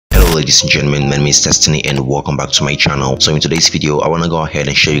ladies and gentlemen, my name is Destiny and welcome back to my channel. So in today's video, I want to go ahead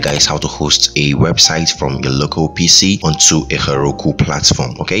and show you guys how to host a website from your local PC onto a Heroku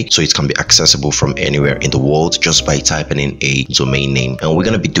platform. Okay, so it can be accessible from anywhere in the world just by typing in a domain name. And we're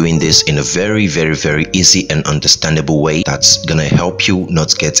going to be doing this in a very easy and understandable way that's going to help you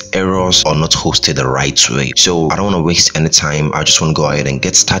not get errors or not host it the right way. So I don't want to waste any time. I just want to go ahead and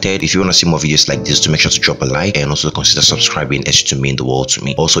get started. If you want to see more videos like this, to make sure to drop a like and also consider subscribing, as to mean the world to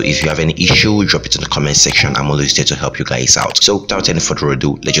me. Also, if you have any issue, drop it in the comment section. I'm always there to help you guys out. So without any further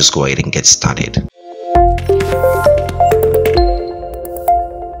ado, let's just go ahead and get started.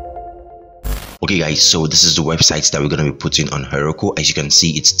 Okay guys, so this is the website that we're going to be putting on Heroku. As you can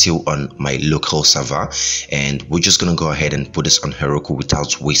see, it's still on my local server, and we're just going to go ahead and put this on Heroku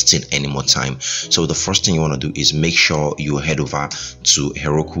without wasting any more time. So the first thing you want to do is make sure you head over to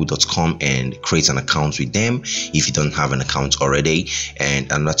heroku.com and create an account with them if you don't have an account already.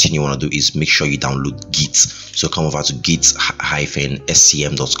 And another thing you want to do is make sure you download Git. So come over to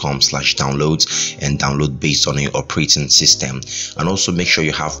git-scm.com/downloads and download based on your operating system. And also make sure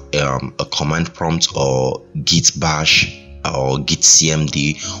you have a command prompt or git bash or git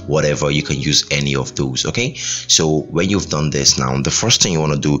cmd, whatever. You can use any of those. Okay, so when you've done this, now the first thing you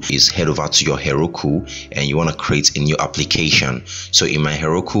want to do is head over to your Heroku and you want to create a new application. So in my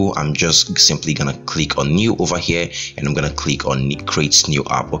Heroku, I'm just simply gonna click on new over here and I'm gonna click on create new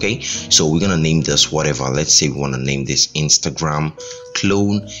app. Okay, so we're gonna name this whatever. Let's say we want to name this Instagram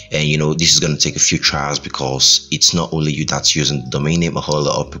clone, and you know, this is going to take a few tries because it's not only you that's using the domain name, a whole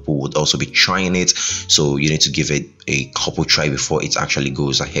lot of people would also be trying it, so you need to give it a couple try before it actually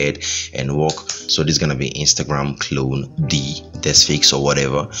goes ahead and work. So this is going to be Instagram clone D Desphixs or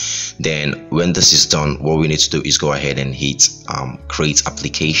whatever. Then when this is done, what we need to do is go ahead and hit create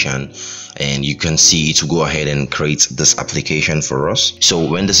application, and you can see it will go ahead and create this application for us. So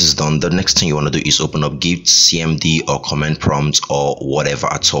when this is done, the next thing you want to do is open up git cmd or command prompt or whatever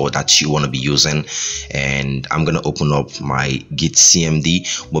at all that you want to be using, and I'm going to open up my git cmd.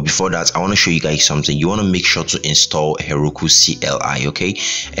 But before that, I want to show you guys something. You want to make sure to install Heroku CLI. Okay,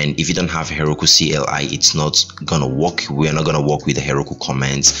 and if you don't have Heroku CLI, it's not gonna work. We're not gonna work with the Heroku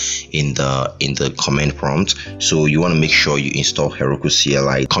commands in the command prompt. So you want to make sure you install Heroku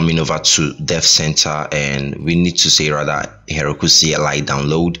CLI. Coming over to Dev Center, and we need to say rather Heroku CLI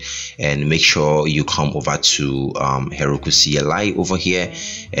download, and make sure you come over to Heroku CLI over here,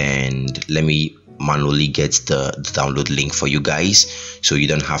 and let me manually get the download link for you guys so you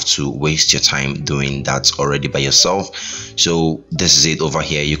don't have to waste your time doing that already by yourself. So this is it over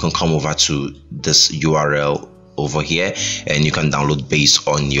here. You can come over to this URL over here and you can download based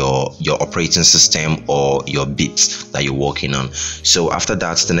on your operating system or your bits that you're working on. So after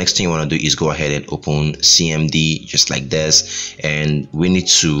that, the next thing you want to do is go ahead and open CMD just like this, and we need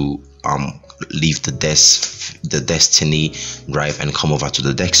to leave the Destiny drive and come over to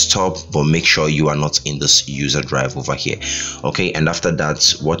the desktop, but make sure you are not in this user drive over here. Okay, and after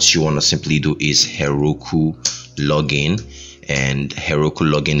that, what you want to simply do is Heroku login, and Heroku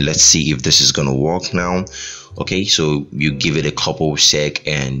login, let's see if this is gonna work now. Okay, so you give it a couple of sec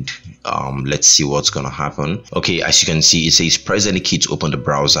and let's see what's gonna happen. Okay, as you can see, it says press any key to open the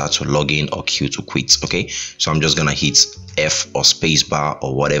browser to log in or Q to quit. Okay, so I'm just gonna hit F or spacebar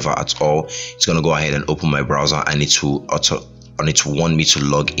or whatever at all. It's gonna go ahead and open my browser, and it will want me to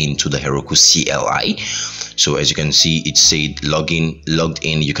log into the Heroku CLI. So as you can see, it said logged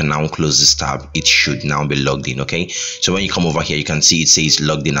in. You can now close this tab. It should now be logged in. Okay, so when you come over here, you can see it says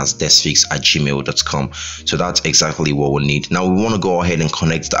logged in as desphixs@gmail.com. so that's exactly what we need. Now we want to go ahead and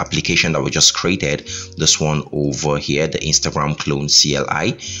connect the application that we just created, this one over here, the Instagram clone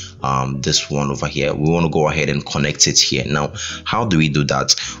CLI, this one over here. We want to go ahead and connect it here. Now how do we do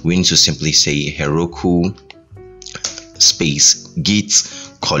that? We need to simply say Heroku space git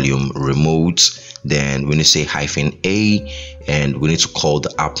column remote, then we need to say -a, and we need to call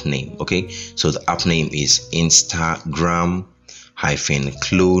the app name. Okay, so the app name is Instagram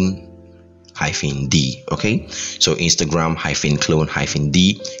 -clone -d. Okay, so Instagram -clone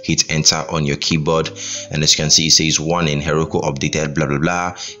 -d, hit enter on your keyboard, and as you can see, it says warning, Heroku updated blah blah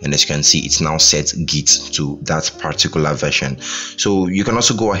blah, and as you can see, it's now set git to that particular version. So you can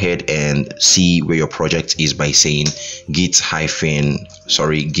also go ahead and see where your project is by saying git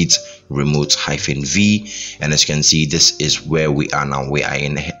remote-v, and as you can see, this is where we are now. We are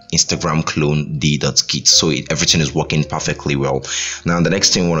in Instagram clone d.git, so everything is working perfectly well. Now the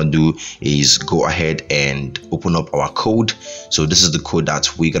next thing we want to do is go ahead and open up our code. So this is the code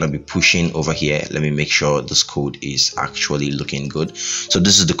that we're gonna be pushing over here. Let me make sure this code is actually looking good. So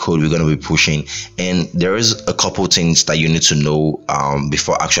this is the code we're gonna be pushing, and there is a couple things that you need to know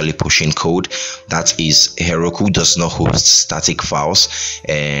before actually pushing code. That is, Heroku does not host static files,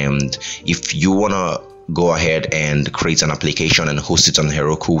 and if you wanna go ahead and create an application and host it on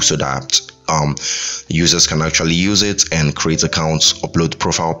Heroku so that users can actually use it and create accounts, upload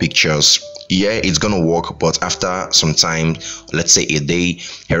profile pictures, yeah, it's gonna work. But after some time, let's say a day,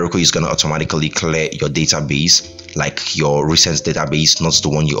 Heroku is gonna automatically clear your database, like your recent database, not the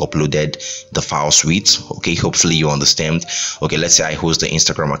one you uploaded the files with. Okay, hopefully you understand. Okay, let's say I host the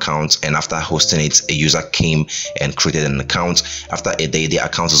Instagram account, and after hosting it, a user came and created an account. After a day, the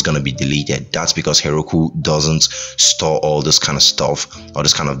account is going to be deleted. That's because Heroku doesn't store all this kind of stuff, all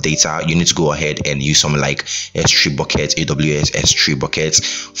this kind of data. You need to go ahead and use something like S3 buckets, AWS S3 buckets,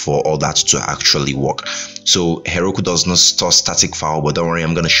 for all that to actually work. So Heroku does not store static file, but don't worry,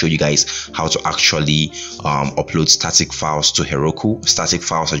 I'm going to show you guys how to actually upload static files to Heroku. Static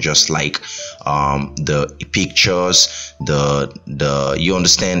files are just like the pictures, the you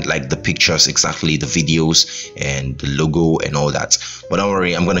understand, like the pictures, exactly, the videos and the logo and all that. But don't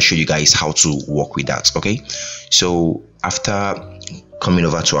worry, I'm going to show you guys how to work with that. Okay, so after coming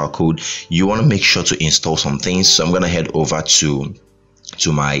over to our code, you want to make sure to install some things. So I'm going to head over to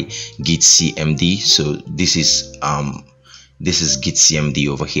my git cmd. So this is git cmd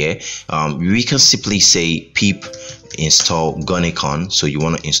over here. We can simply say pip install Gunicon. So you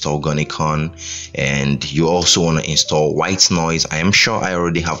want to install Gunicon, and you also want to install white noise. I am sure I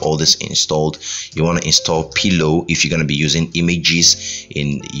already have all this installed. You want to install pillow if you're going to be using images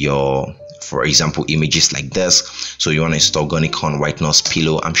in your, for example, images like this. So you want to install Gunicon, white noise,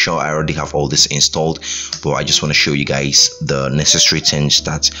 pillow. I'm sure I already have all this installed, but I just want to show you guys the necessary things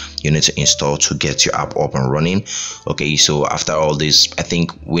that you need to install to get your app up and running. Okay, so after all this, I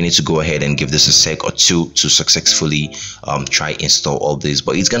think we need to go ahead and give this a sec or two to successfully try install all this.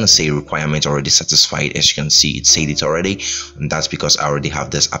 But it's gonna say requirement already satisfied. As you can see, it said it already, and that's because I already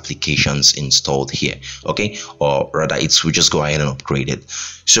have this applications installed here. Okay, or rather, we just go ahead and upgrade it.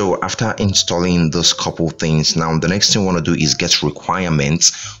 So after installing those couple things, now the next thing we want to do is get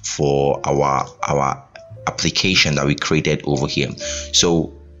requirements for our application that we created over here.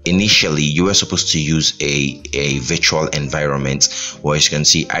 So initially you were supposed to use a virtual environment, where as you can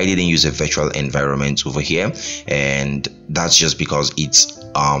see, I didn't use a virtual environment over here, and that's just because it's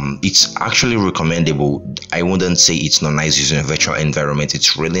actually recommendable. I wouldn't say it's not nice using a virtual environment.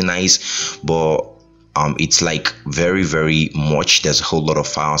 It's really nice, but it's like very much. There's a whole lot of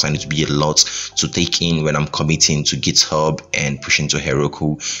files. I need to be a lot to take in when I'm committing to GitHub and pushing to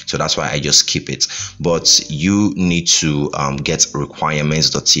Heroku, so that's why I just keep it. But you need to get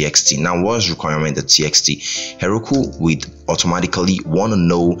requirements.txt. Now, what is requirement.txt? Heroku would automatically want to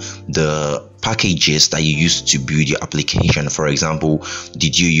know the packages that you use to build your application. For example,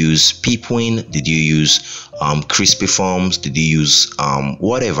 did you use Pipwin? Did you use Crispy Forms? Did you use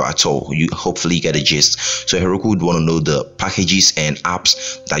whatever at all? You hopefully get a gist. So Heroku would want to know the packages and apps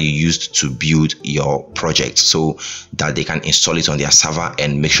that you used to build your project, so that they can install it on their server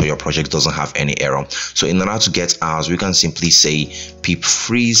and make sure your project doesn't have any error. So in order to get ours, we can simply say pip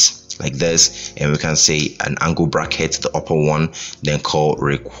freeze like this, and we can say an angle bracket, the upper one, then call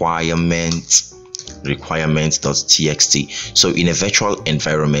requirements.txt. So in a virtual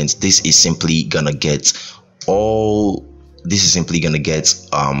environment, this is simply gonna get all the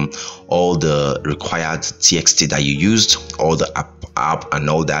required txt that you used, all the app and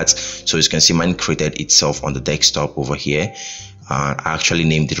all that. So as you can see, mine created itself on the desktop over here. I actually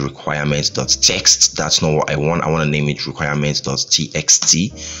named it requirements.text. That's not what I want. I want to name it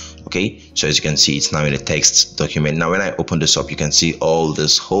requirements.txt. Okay, so as you can see, it's now in a text document. Now when I open this up, you can see all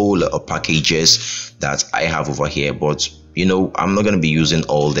this whole lot of packages that I have over here, but you know, I'm not going to be using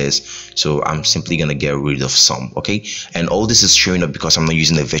all this, so I'm simply going to get rid of some. Okay, and all this is showing up because I'm not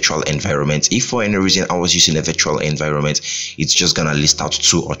using a virtual environment. If for any reason I was using a virtual environment, it's just going to list out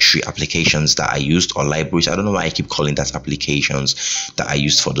 2 or 3 applications that I used, or libraries. I don't know why I keep calling that applications that I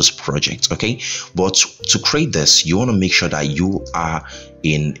used for this project. Okay, but to create this, you want to make sure that you are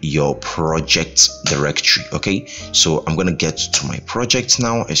in your project directory. Okay, so I'm going to get to my project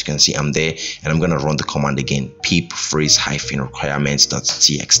now. As you can see, I'm there, and I'm going to run the command again, pip freeze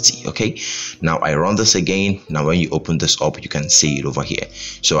 -requirements.txt. okay, now I run this again. Now when you open this up, you can see it over here.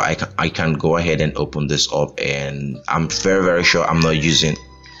 So I can go ahead and open this up, and I'm very sure I'm not using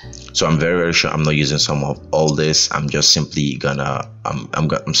So I'm very sure I'm not using some of all this. I'm just simply gonna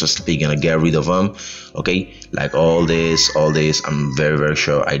I'm just simply gonna get rid of them. Okay, like all this. I'm very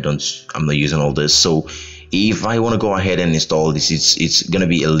sure I'm not using all this. So if I want to go ahead and install this, it's gonna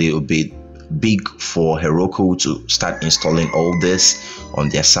be a little bit big for Heroku to start installing all this on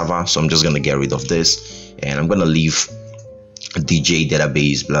their server. So I'm just gonna get rid of this, and I'm gonna leave DJ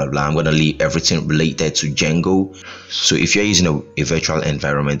database, blah blah. I'm gonna leave everything related to Django. So if you're using a virtual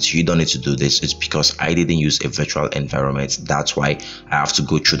environment, you don't need to do this. It's because I didn't use a virtual environment. That's why I have to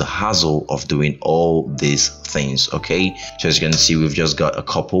go through the hassle of doing all these things. Okay, so as you can see, we've just got a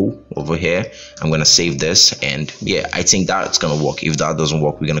couple over here. I'm gonna save this, and yeah, I think that's gonna work. If that doesn't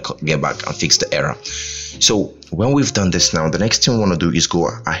work, we're gonna get back and fix the error. So when we've done this now, the next thing we want to do is go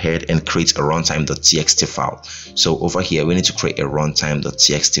ahead and create a runtime.txt file. So over here, we need to create a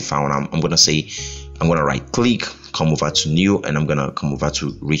runtime.txt file. And I'm going to right click, come over to new, and I'm going to come over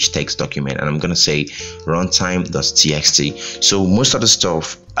to rich text document, and I'm going to say runtime.txt. So most of the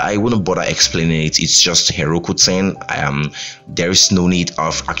stuff, I wouldn't bother explaining it. It's just Heroku thing. There is no need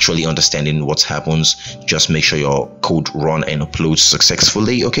of actually understanding what happens. Just make sure your code run and uploads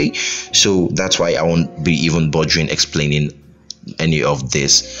successfully. Okay, so that's why I won't be even bothering explaining any of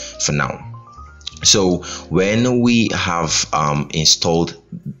this for now. So when we have installed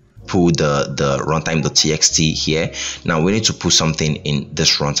put the runtime.txt here, now we need to put something in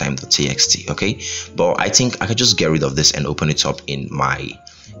this runtime.txt. Okay, but I think I could just get rid of this and open it up in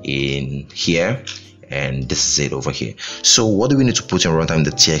here, and this is it over here. So what do we need to put in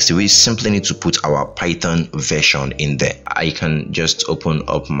runtime.txt? We simply need to put our Python version in there. I can just open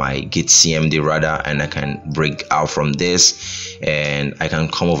up my git cmd rather, and I can break out from this, and I can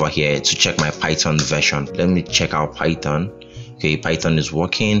come over here to check my Python version. Let me check out Python. Okay, Python is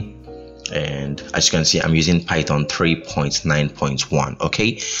working, and as you can see, I'm using Python 3.9.1.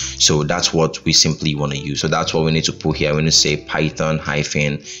 okay, so that's what we simply want to use. So that's what we need to put here. We need to say Python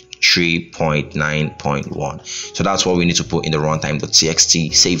hyphen 3.9.1. so that's what we need to put in the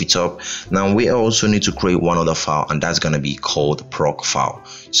runtime.txt. Save it up. Now we also need to create one other file, and that's going to be called proc file.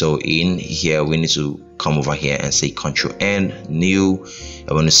 So in here, we need to come over here and say Control N, new.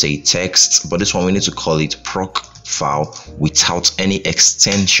 I want to say text, but this one we need to call it proc file without any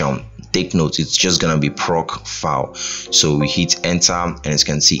extension. Take note, it's just gonna be proc file. So we hit enter, and as you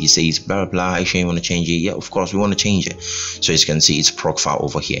can see, it says blah blah. Actually, you want to change it? Yeah, of course we want to change it. So as you can see, it's proc file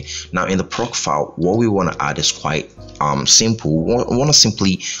over here. Now in the proc file, what we want to add is quite simple. We want to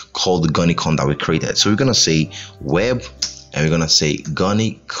simply call the Gunnycon that we created. So we're gonna say web, and we're gonna say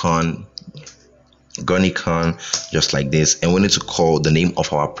Gunnycon, just like this, and we need to call the name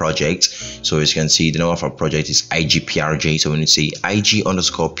of our project. So as you can see, the name of our project is igprj. So we need to say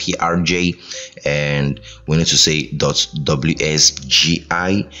ig_prj, and we need to say .wsgi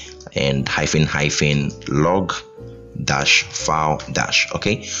and hyphen log dash file dash.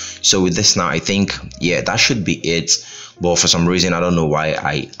 Okay, so with this now, I think, yeah, that should be it. But for some reason, I don't know why,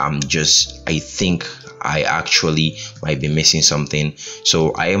 I think I actually might be missing something.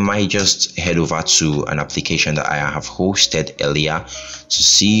 So I might just head over to an application that I have hosted earlier to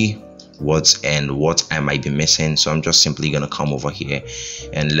see what I might be missing. So I'm just simply gonna come over here,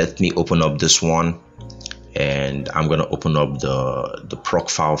 and let me open up this one, and I'm gonna open up the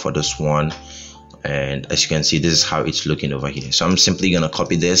proc file for this one. And as you can see, this is how it's looking over here. So I'm simply gonna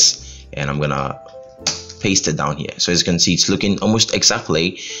copy this, and I'm gonna paste it down here. So as you can see, it's looking almost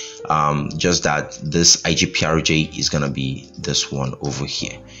exactly, just that this igprj is gonna be this one over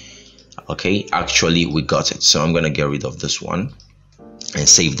here. Okay, actually we got it. So I'm gonna get rid of this one and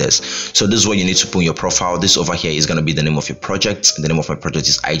save this. So this is what you need to put in your profile. This over here is going to be the name of your project. The name of my project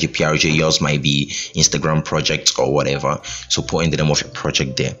is igprj. Yours might be Instagram project or whatever. So put in the name of your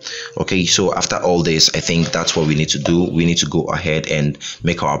project there. Okay, so after all this, I think that's what we need to do. We need to go ahead and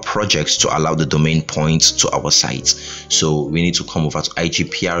make our projects to allow the domain points to our site. So we need to come over to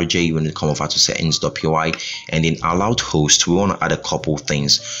igprj. We need to come over to settings.py, and in allowed host, we want to add a couple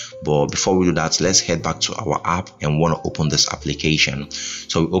things. But before we do that, let's head back to our app and want to open this application.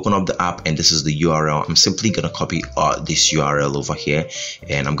 So we open up the app, and this is the URL. I'm simply gonna copy this URL over here,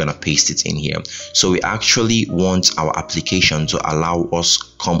 and I'm gonna paste it in here. So we actually want our application to allow us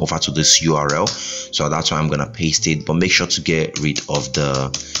come over to this URL. So that's why I'm gonna paste it, but make sure to get rid of the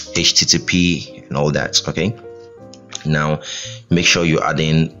HTTP and all that. Okay, now make sure you add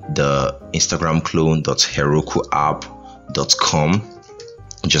in the Instagram clone.herokuapp.com,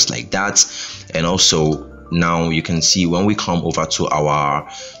 just like that. And also, now you can see when we come over to our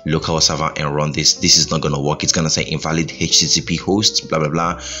local server and run this is not going to work. It's going to say invalid HTTP host, blah blah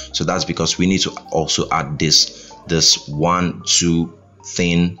blah. So that's because we need to also add this 1, 2,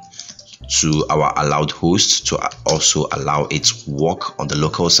 thing to our allowed host to also allow it to work on the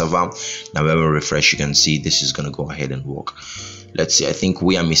local server. Now when we refresh, you can see this is going to go ahead and work. Let's see, I think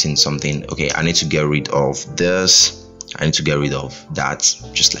we are missing something. Okay, I need to get rid of this, I need to get rid of that,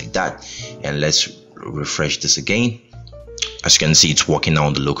 just like that, and let's refresh this again. As you can see, it's working now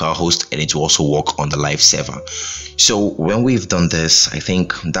on the local host, and it will also work on the live server. So when we've done this, I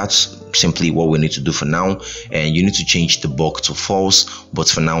think that's simply what we need to do for now. And you need to change the debug to false, but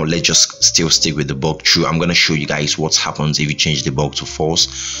for now let's just still stick with the debug true. I'm going to show you guys what happens if you change the debug to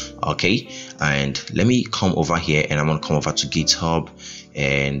false. Okay, and let me come over here, and I'm going to come over to GitHub,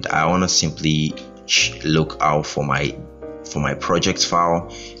 and I want to simply look out for my project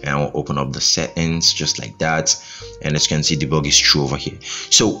file, and I'll open up the settings just like that. And as you can see, the bug is true over here.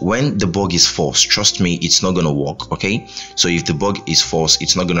 So when the bug is false, trust me, it's not gonna work. Okay, so if the bug is false,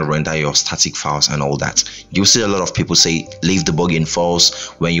 it's not gonna render your static files and all that. You'll see a lot of people say leave the bug in false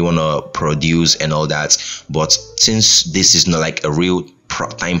when you want to produce and all that, but since this is not like a real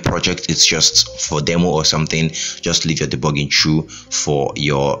time project, it's just for demo or something, just leave your debugging true for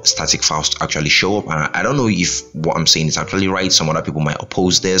your static files to actually show up. And I don't know if what I'm saying is actually right. Some other people might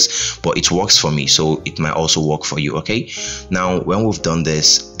oppose this, but it works for me, so it might also work for you. Okay, now when we've done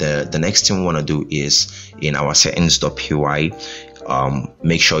this, the next thing we want to do is in our settings.py,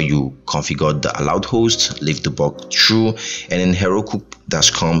 make sure you configure the allowed host, leave the bug true, and in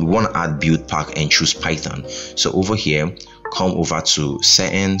Heroku.com we want to add build pack and choose Python. So over here, come over to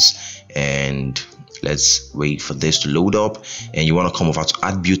settings, and let's wait for this to load up, and you want to come over to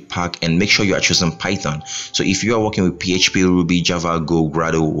add build pack and make sure you are choosing Python. So if you are working with PHP, Ruby, Java, Go,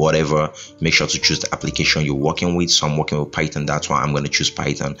 Gradle, whatever, make sure to choose the application you're working with. So I'm working with Python, that's why I'm going to choose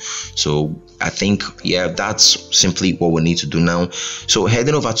Python. So I think, yeah, that's simply what we need to do now. So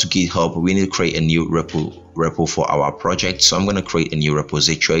heading over to GitHub, we need to create a new repo for our project. So I'm going to create a new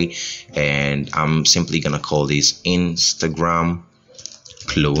repository, and I'm simply going to call this Instagram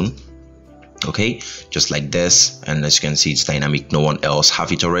clone. Okay, just like this, and as you can see, it's dynamic, no one else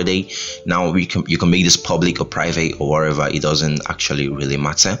have it already. Now you can make this public or private or wherever, it doesn't actually really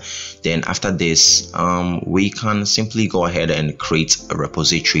matter. Then after this, we can simply go ahead and create a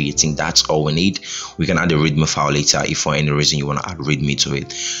repository. I think that's all we need. We can add a readme file later if for any reason you want to add readme to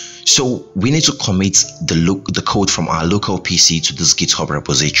it. So we need to commit the code from our local PC to this GitHub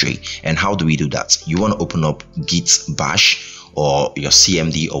repository. And how do we do that? You want to open up git bash or your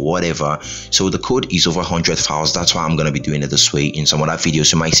CMD or whatever. So the code is over 100 files. That's why I'm going to be doing it this way. In some other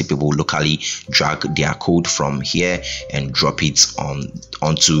videos, you might see people locally drag their code from here and drop it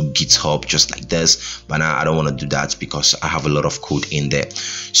onto GitHub just like this. But now I don't want to do that because I have a lot of code in there.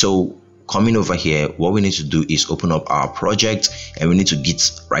 So coming over here, what we need to do is open up our project, and we need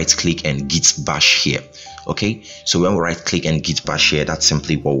to right click and git bash here. Okay, so when we right click and git bash here, that's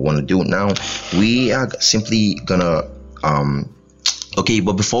simply what we want to do. Now we are simply gonna okay,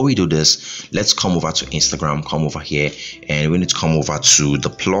 but before we do this, let's come over to Instagram, come over here, and we need to come over to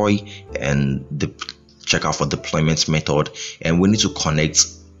deploy and check out for deployment method, and we need to connect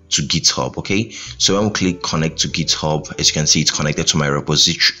to GitHub. Okay, so when we click connect to GitHub, as you can see, it's connected to my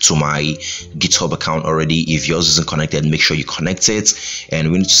repository, to my GitHub account already. If yours isn't connected, make sure you connect it,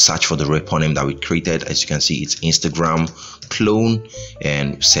 and we need to search for the repo name that we created. As you can see, it's Instagram clone,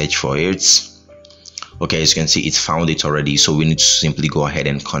 and search for it. Okay, as you can see, it's found it already, so we need to simply go ahead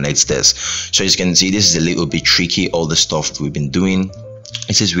and connect this. So as you can see, this is a little bit tricky, all the stuff we've been doing.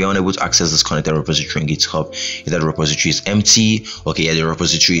 It says we are unable to access this connected repository in GitHub. If that repository is empty, okay, yeah, the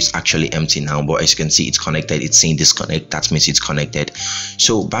repository is actually empty now, but as you can see, it's connected. It's saying disconnect, that means it's connected.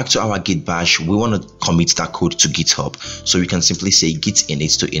 So back to our git bash, we want to commit that code to GitHub. So we can simply say git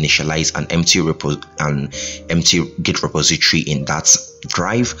init to initialize an empty git repository in that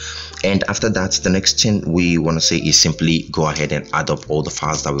drive. And after that, the next thing we want to say is simply go ahead and add up all the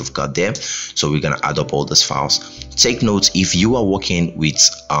files that we've got there. So we're going to add up all these files. Take note, if you are working with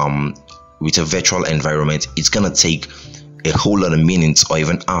a virtual environment, it's going to take a whole lot of minutes or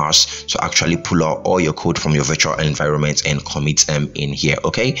even hours to actually pull out all your code from your virtual environment and commit them in here.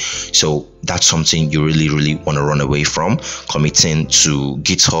 Okay, so that's something you really want to run away from, committing to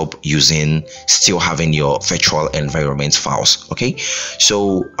GitHub using still having your virtual environment files. Okay,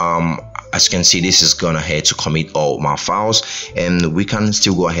 so as you can see, this is gone ahead to commit all my files, and we can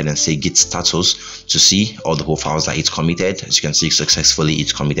still go ahead and say git status to see all the whole files that it's committed. As you can see, successfully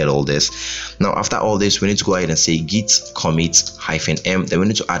it's committed all this. Now after all this, we need to go ahead and say git commit -m. Then we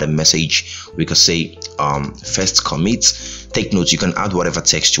need to add a message. We could say first commit. Take note, you can add whatever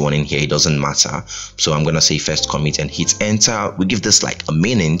text you want in here, it doesn't matter. So I'm gonna say first commit and hit enter. We give this like a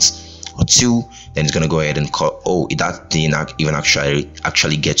minute. or 2, then it's gonna go ahead and call. Oh, that didn't even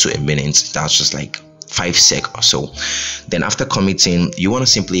actually get to a minute. That's just like 5 sec or so. Then after committing, you want to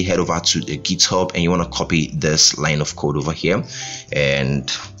simply head over to the GitHub and you want to copy this line of code over here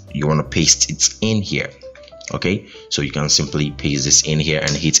and you want to paste it in here. Okay, so you can simply paste this in here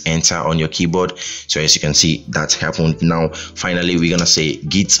and hit enter on your keyboard. So as you can see, that happened. Now finally we're gonna say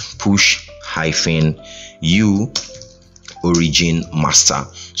git push -u origin master.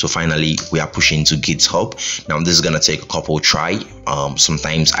 So finally we are pushing to GitHub. Now this is gonna take a couple try.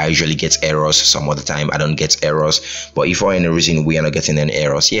 Sometimes I usually get errors, some other time I don't get errors, but if for any reason we are not getting any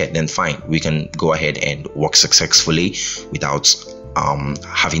errors, yeah, then fine, we can go ahead and work successfully without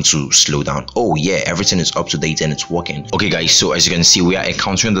having to slow down. Oh yeah, everything is up to date and it's working. Okay guys, so as you can see, we are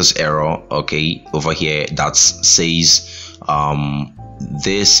encountering this error, okay, over here that says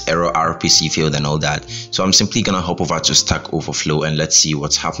this error RPC failed and all that. So I'm simply gonna hop over to Stack Overflow and let's see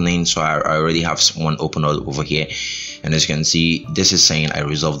what's happening. So I already have one open over here, and as you can see, this is saying I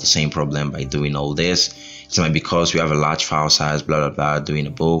resolved the same problem by doing all this. It's like because we have a large file size, blah blah blah, doing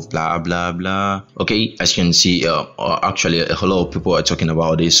above, blah blah blah. Okay, as you can see, actually a whole lot of people are talking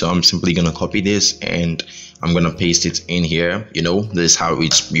about this, so I'm simply gonna copy this and I'm gonna paste it in here. You know, this is how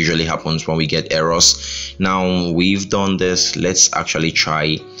it usually happens when we get errors. Now we've done this, let's actually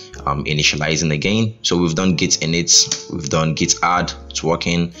try initializing again. So we've done git init, we've done git add, it's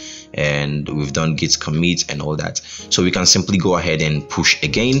working, and we've done git commit and all that. So we can simply go ahead and push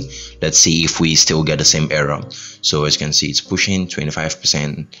again. Let's see if we still get the same error. So as you can see, it's pushing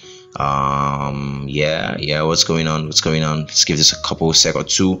 25%. Yeah, what's going on? Let's give this a couple sec or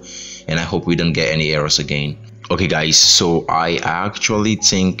two, and I hope we don't get any errors again. Okay guys, so I actually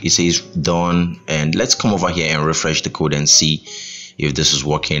think it says done, and let's come over here and refresh the code and see if this is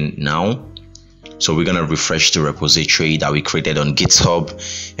working now. So we're gonna refresh the repository that we created on GitHub,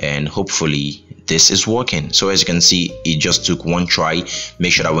 and hopefully this is working. So as you can see, it just took one try.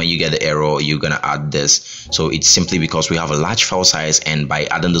 Make sure that when you get the error, you're gonna add this. So it's simply because we have a large file size, and by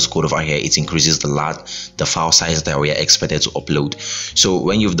adding this code over here, it increases the file size that we are expected to upload. So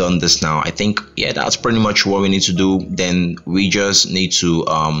when you've done this now, I think, yeah, that's pretty much what we need to do. Then we just need to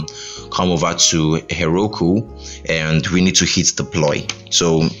come over to Heroku and we need to hit deploy.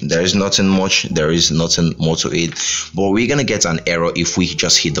 So there is nothing much, there is nothing more to it, but we're gonna get an error if we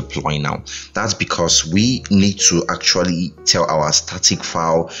just hit deploy now. That's because we need to actually tell our static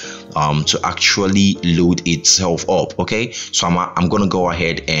file to actually load itself up. Okay, so I'm gonna go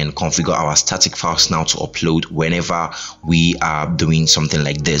ahead and configure our static files now to upload whenever we are doing something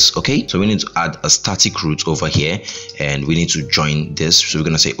like this. Okay, so we need to add a static root over here and we need to join this. So we're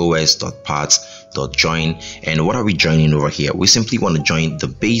gonna say os.path.join, and what are we joining over here? We simply want to join the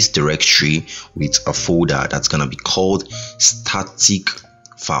base directory with a folder that's gonna be called static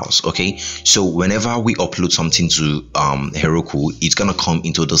files. Okay, so whenever we upload something to Heroku, it's gonna come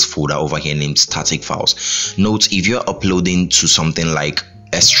into this folder over here named static files. Note, if you're uploading to something like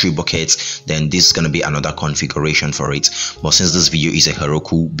S3 buckets, then this is going to be another configuration for it. But since this video is a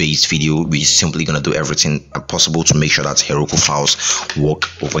Heroku based video, we're simply going to do everything possible to make sure that Heroku files work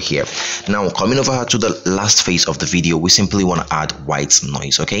over here. Now coming over to the last phase of the video, we simply want to add white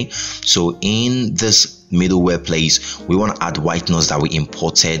noise. Okay, so in this middleware place, we want to add white noise that we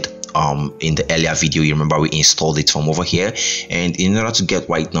imported in the earlier video. You remember we installed it from over here, and in order to get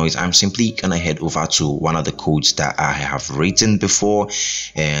white noise, I'm simply gonna head over to one of the codes that I have written before,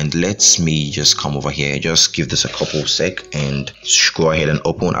 and let me just come over here, just give this a couple sec and go ahead and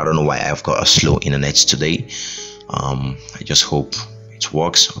open. I don't know why I've got a slow internet today. I just hope it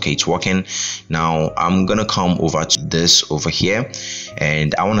works. Okay, it's working. Now I'm gonna come over to this over here,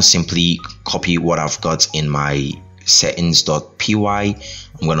 and I want to simply copy what I've got in my settings.py.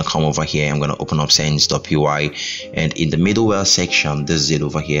 I'm gonna come over here, I'm gonna open up settings.py, and in the middleware section, this is it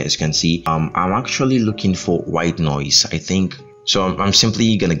over here. As you can see, I'm actually looking for white noise, I think. So I'm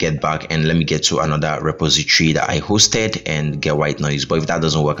simply gonna get back and let me get to another repository that I hosted and get white noise. But if that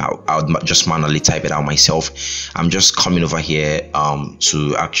doesn't work out, I'll just manually type it out myself. I'm just coming over here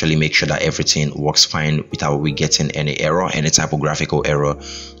to actually make sure that everything works fine without we getting any error, any typographical error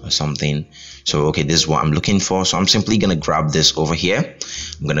or something. So okay, this is what I'm looking for. So I'm simply gonna grab this over here.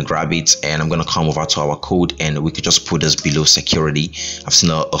 I'm gonna grab it and I'm gonna come over to our code, and we could just put this below security. I've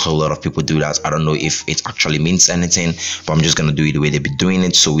seen a whole lot of people do that. I don't know if it actually means anything, but I'm just gonna do it the way they've been doing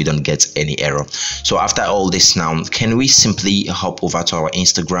it so we don't get any error. So after all this now, can we simply hop over to our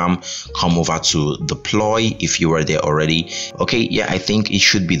Instagram, come over to deploy if you were there already? Okay, yeah, I think it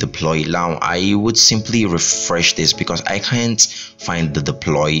should be deploy. Now I would simply refresh this because I can't find the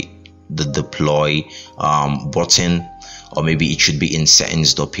deploy button or maybe it should be in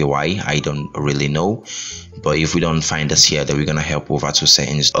settings.py. I don't really know, but if we don't find this here, then we're gonna help over to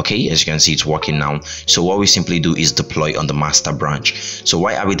settings. Okay, as you can see, it's working now. So what we simply do is deploy on the master branch. So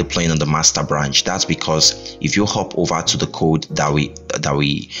why are we deploying on the master branch? That's because if you hop over to the code that we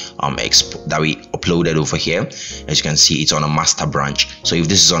uploaded over here, as you can see, it's on a master branch. So if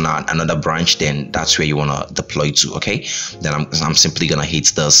this is on another branch, then that's where you want to deploy to. Okay, then I'm simply gonna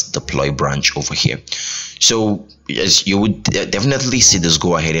hit this deploy branch over here. So yes, you would definitely see this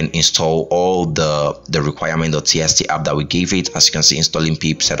go ahead and install all the requirement.txt app that we gave it. As you can see, installing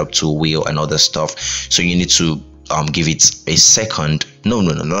pip, setup tool, wheel, and other stuff. So you need to give it a second. No,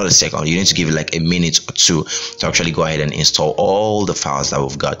 not a second. You need to give it like a minute or two to actually go ahead and install all the files that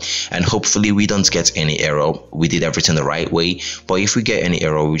we've got. And hopefully we don't get any error. We did everything the right way. But if we get any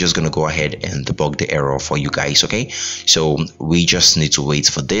error, we're just going to go ahead and debug the error for you guys. Okay, so we just need to wait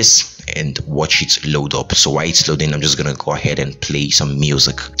for this and watch it load up. So while it's loading, I'm just going to go ahead and play some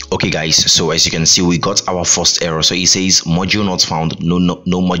music. Okay guys, so as you can see, we got our first error. So it says module not found, no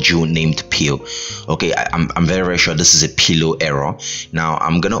module named pill. Okay, I'm very sure this is a pillow error. Now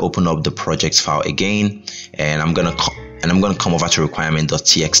I'm gonna open up the project file again, and I'm gonna come over to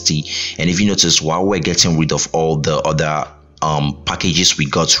requirement.txt. and if you notice, while we're getting rid of all the other packages, we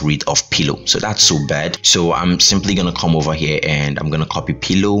got rid of pillow. So that's so bad. So I'm simply gonna come over here and I'm gonna copy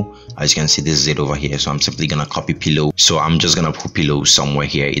pillow. As you can see, this is it over here. So I'm simply gonna copy pillow. So I'm just gonna put pillow somewhere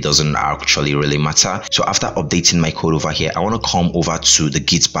here. It doesn't actually really matter. So after updating my code over here, I want to come over to the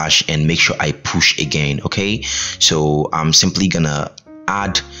git bash and make sure I push again. Okay, so I'm simply gonna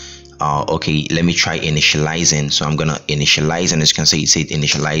add okay, let me try initializing. So I'm gonna initialize, and as you can see, it said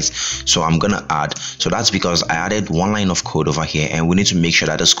initialize. So I'm gonna add. So that's because I added one line of code over here, and we need to make sure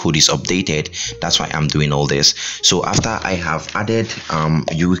that this code is updated. That's why I'm doing all this. So after I have added,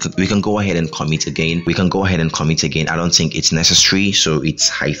 we can go ahead and commit again. I don't think it's necessary, so it's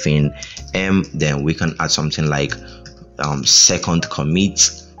 -m. Then we can add something like second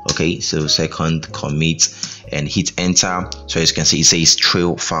commit. Okay, so second commit and hit enter. So as you can see, it says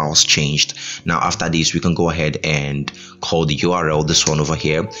trail files changed. Now after this, we can go ahead and call the URL, this one over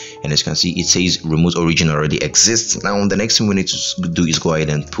here, and as you can see, it says remote origin already exists. Now the next thing we need to do is go ahead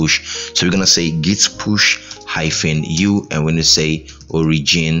and push. So we're gonna say git push -u, and we're gonna say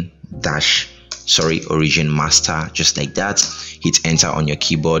origin master, just like that. Hit enter on your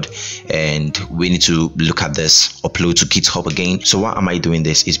keyboard, and we need to look at this upload to GitHub again. So why am I doing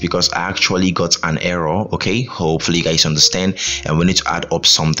this? Is because I actually got an error. Okay, hopefully you guys understand, and we need to add up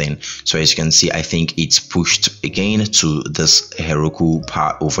something. So as you can see, I think it's pushed again to this Heroku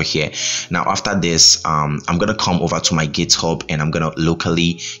part over here. Now after this, I'm gonna come over to my GitHub, and I'm gonna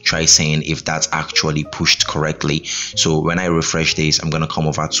locally try saying if that's actually pushed correctly. So when I refresh this, I'm gonna come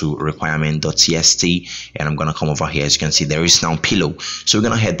over to requirement.txt, and I'm gonna come over here. As you can see, there is now pillow. So we're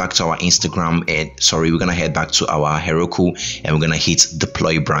gonna head back to our Instagram, and we're gonna head back to our Heroku, and we're gonna hit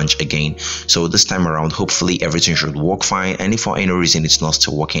deploy branch again. So this time around, hopefully everything should work fine, and if for any reason it's not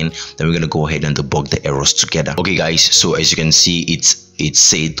still working, then we're gonna go ahead and debug the errors together. Okay guys, so as you can see, it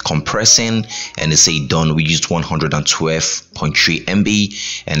said compressing, and it said done. We used 112.3 MB,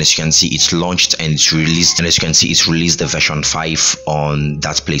 and as you can see, it's launched and it's released, and as you can see, it's released the version 5 on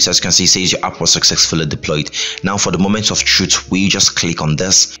that place. As you can see, it says your app was successfully deployed. Now for the moment of truth, we just click on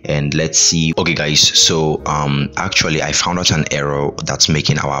this and let's see. Okay guys, so actually I found out an error that's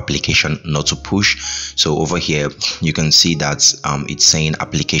making our application not to push. So over here you can see that it's saying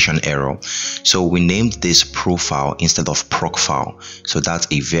application error. So we named this profile instead of proc file. So that's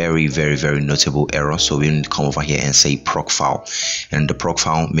a very notable error. So we need to come over here and say proc file, and the proc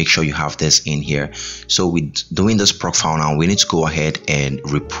file, make sure you have this in here. So with doing this proc file now, we need to go ahead and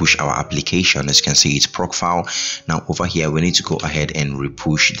repush our application. As you can see, it's proc file. Now over here we need to go ahead and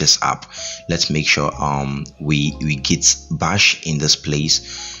repush this app. Let's make sure we git bash in this place.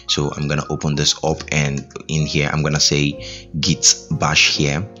 So I'm gonna open this up, and in here I'm gonna say git bash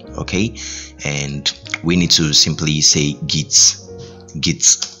here. Okay, and we need to simply say git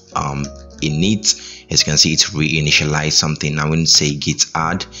init. As you can see, it's reinitialize something. Now we need to say git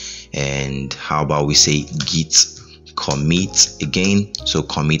add, and how about we say git commit again. So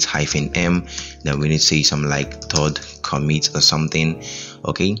commit -m, then we need to say something like third commit or something.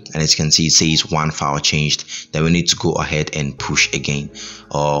 Okay, and as you can see, it says one file changed. Then we need to go ahead and push again,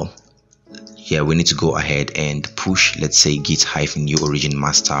 or yeah, we need to go ahead and push. Let's say git -u origin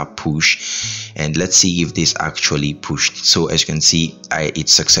master push, and let's see if this actually pushed. So as you can see,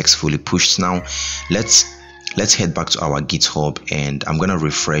 it's successfully pushed. Now let's let's head back to our GitHub, and I'm gonna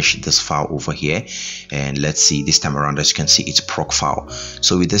refresh this file over here, and let's see, this time around, as you can see, it's proc file.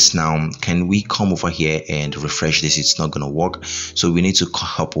 So with this now, can we come over here and refresh this? It's not gonna work, so we need to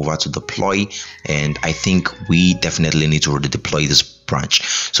hop over to deploy, and I think we definitely need to redeploy this branch.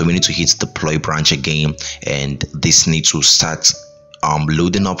 So we need to hit deploy branch again, and this needs to start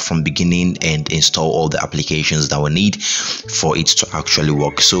loading up from beginning and install all the applications that we need for it to actually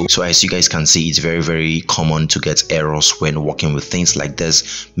work. So as you guys can see, it's very common to get errors when working with things like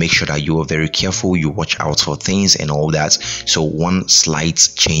this. Make sure that you are very careful, you watch out for things and all that. So one slight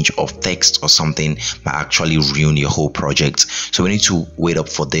change of text or something might actually ruin your whole project. So we need to wait up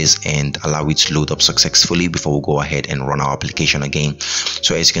for this and allow it to load up successfully before we go ahead and run our application again.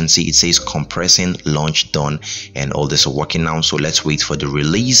 So as you can see, it says compressing, launch done, and all this are working now. So let's wait for the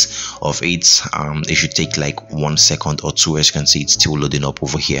release of it. It should take like 1 second or 2. As you can see, it's still loading up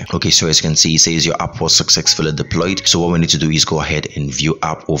over here. Okay, so as you can see, it says your app was successfully deployed. So what we need to do is go ahead and view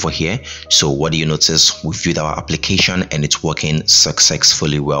app over here. So what do you notice? We viewed our application and it's working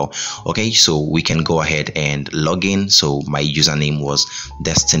successfully well. Okay, so we can go ahead and log in. So my username was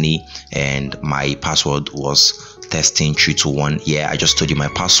Destiny and my password was testing321. Yeah, I just told you my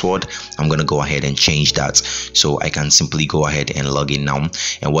password. I'm gonna go ahead and change that, so I can simply go ahead and log in now.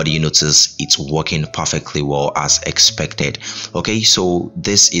 And what do you notice? It's working perfectly well as expected. Okay, so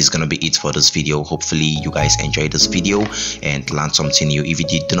this is gonna be it for this video. Hopefully you guys enjoyed this video and learned something new. If you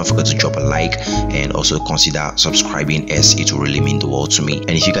did, do not forget to drop a like and also consider subscribing, as it will really mean the world to me.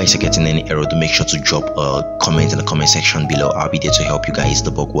 And if you guys are getting any error, do make sure to drop a comment in the comment section below. I'll be there to help you guys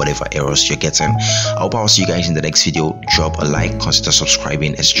debug whatever errors you're getting. I hope I'll see you guys in the next video. Drop a like, consider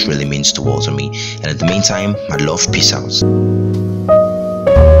subscribing, as it really means the world to me. And in the meantime, my love, peace out.